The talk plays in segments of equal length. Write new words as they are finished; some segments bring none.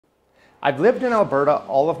I've lived in Alberta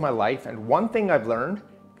all of my life, and one thing I've learned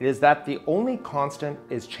is that the only constant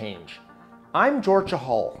is change. I'm Georgia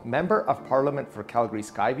Hall, Member of Parliament for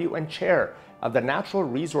Calgary-Skyview and Chair of the Natural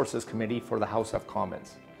Resources Committee for the House of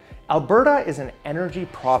Commons. Alberta is an energy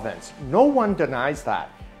province. No one denies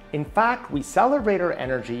that. In fact, we celebrate our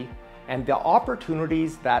energy and the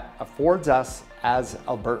opportunities that affords us as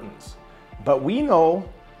Albertans. But we know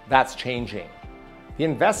that's changing. The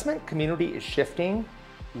investment community is shifting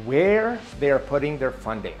where they are putting their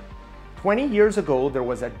funding. 20 years ago, there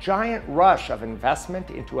was a giant rush of investment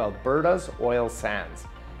into Alberta's oil sands.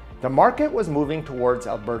 The market was moving towards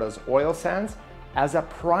Alberta's oil sands as a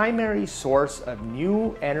primary source of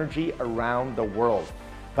new energy around the world.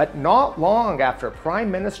 But not long after Prime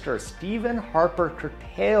Minister Stephen Harper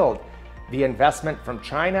curtailed the investment from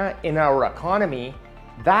China in our economy,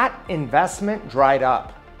 that investment dried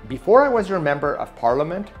up. Before I was your Member of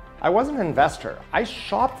Parliament, I was an investor. I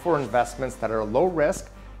shopped for investments that are low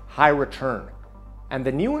risk, high return. And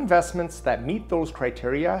the new investments that meet those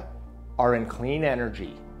criteria are in clean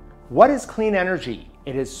energy. What is clean energy?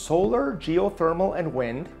 It is solar, geothermal, and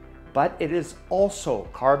wind, but it is also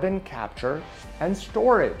carbon capture and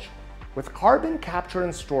storage. With carbon capture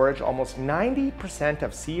and storage, almost 90%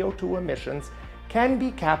 of CO2 emissions can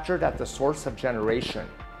be captured at the source of generation.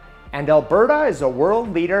 And Alberta is a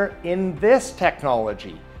world leader in this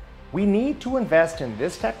technology. We need to invest in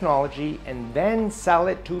this technology and then sell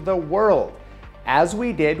it to the world, as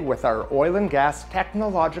we did with our oil and gas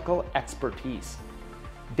technological expertise.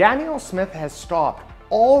 Danielle Smith has stopped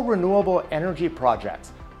all renewable energy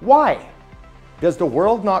projects. Why? Does the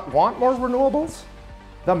world not want more renewables?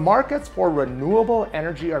 The markets for renewable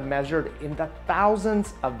energy are measured in the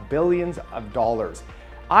thousands of billions of dollars.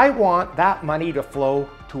 I want that money to flow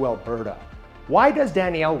to Alberta. Why does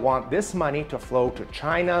Danielle want this money to flow to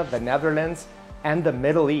China, the Netherlands, and the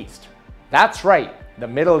Middle East? That's right, the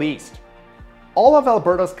Middle East. All of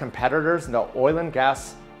Alberta's competitors in the oil and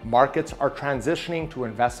gas markets are transitioning to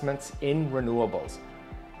investments in renewables.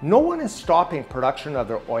 No one is stopping production of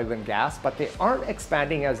their oil and gas, but they aren't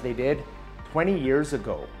expanding as they did 20 years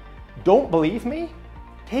ago. Don't believe me?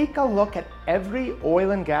 Take a look at every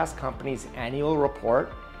oil and gas company's annual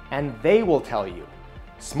report, and they will tell you.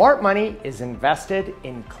 Smart money is invested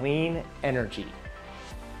in clean energy.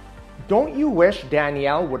 Don't you wish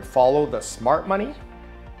Danielle would follow the smart money?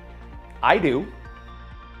 I do.